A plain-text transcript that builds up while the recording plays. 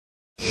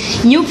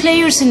New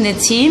players in the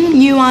team,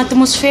 new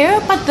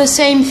atmosphere, but the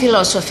same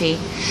philosophy.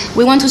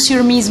 We want to see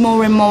Hermes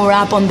more and more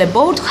up on the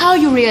boat. How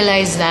you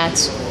realize that?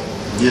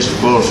 Yes, of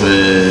course.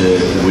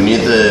 We need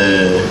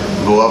to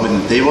go up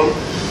in the table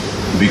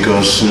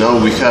because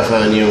now we have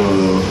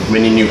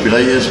many new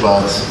players,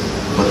 but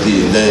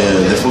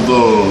the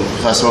football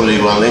has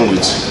only one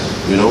language,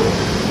 you know,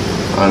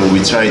 and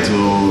we try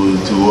to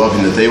go up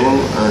in the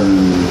table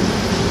and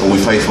we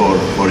fight for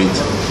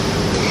it.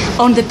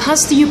 On the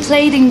past you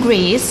played in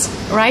Greece,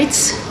 right?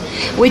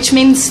 Which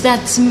means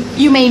that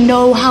you may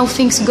know how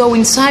things go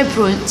in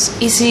Cyprus.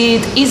 Is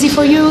it easy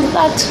for you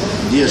that?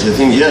 Yes, I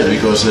think yes,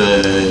 because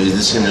it's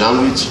the same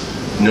language,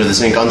 not the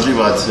same country,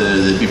 but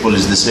the people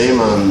is the same,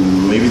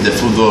 and maybe the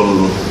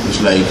football is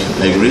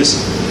like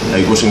Greece.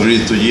 I was in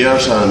Greece 2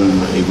 years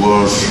and I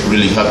was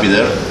really happy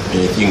there.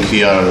 I think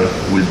here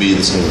will be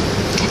the same.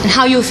 And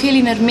how you feel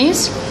in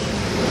Hermes?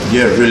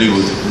 Yeah, really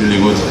good, really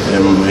good.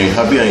 I'm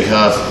happy. I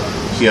have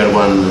here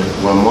one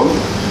month,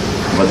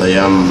 but I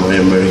am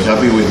very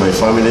happy with my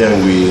family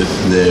and with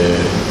the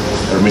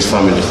Hermes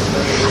family.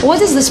 What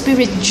is the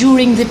spirit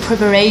during the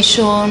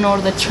preparation or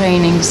the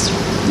trainings?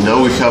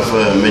 Now we have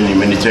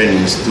many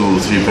trainings,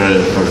 2-3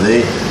 per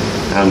day,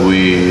 and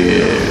we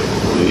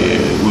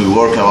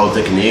work about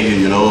technique,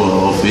 you know,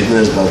 about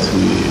fitness, but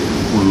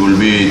we will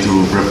be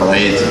to prepare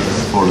it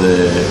for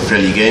the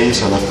friendly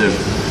games, and after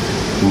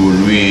we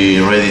will be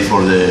ready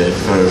for the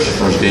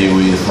first game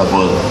with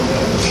Apollo.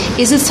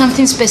 Is it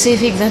something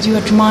specific that you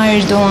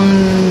admired on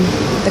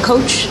the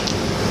coach?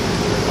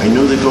 I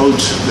know the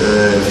coach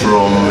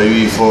from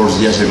maybe 4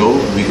 years ago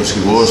because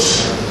he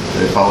was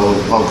a power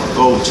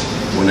coach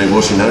when I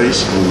was in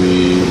Aris, and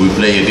we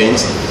play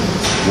against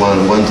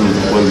one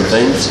two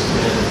times,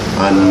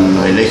 and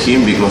I like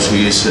him because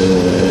he is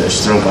a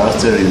strong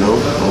character, you know,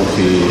 and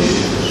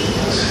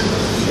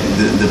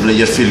the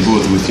players feel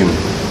good with him.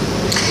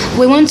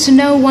 We want to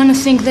know one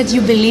thing that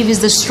you believe is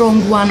the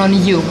strong one on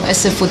you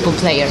as a football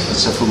player.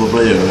 As a football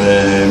player,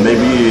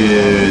 maybe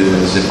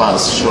the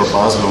pass, short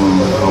pass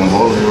on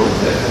ball, you know.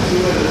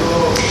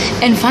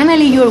 And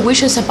finally, your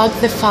wishes about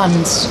the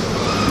fans.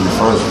 The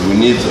fans, we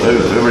need,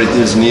 every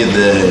team need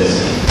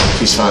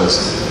his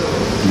fans,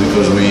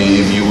 because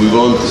if we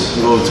want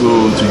to go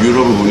to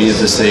Europe, we need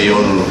to stay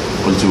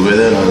all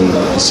together, and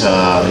it's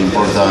an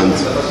important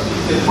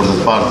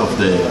part of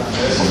the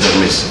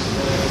Hermes.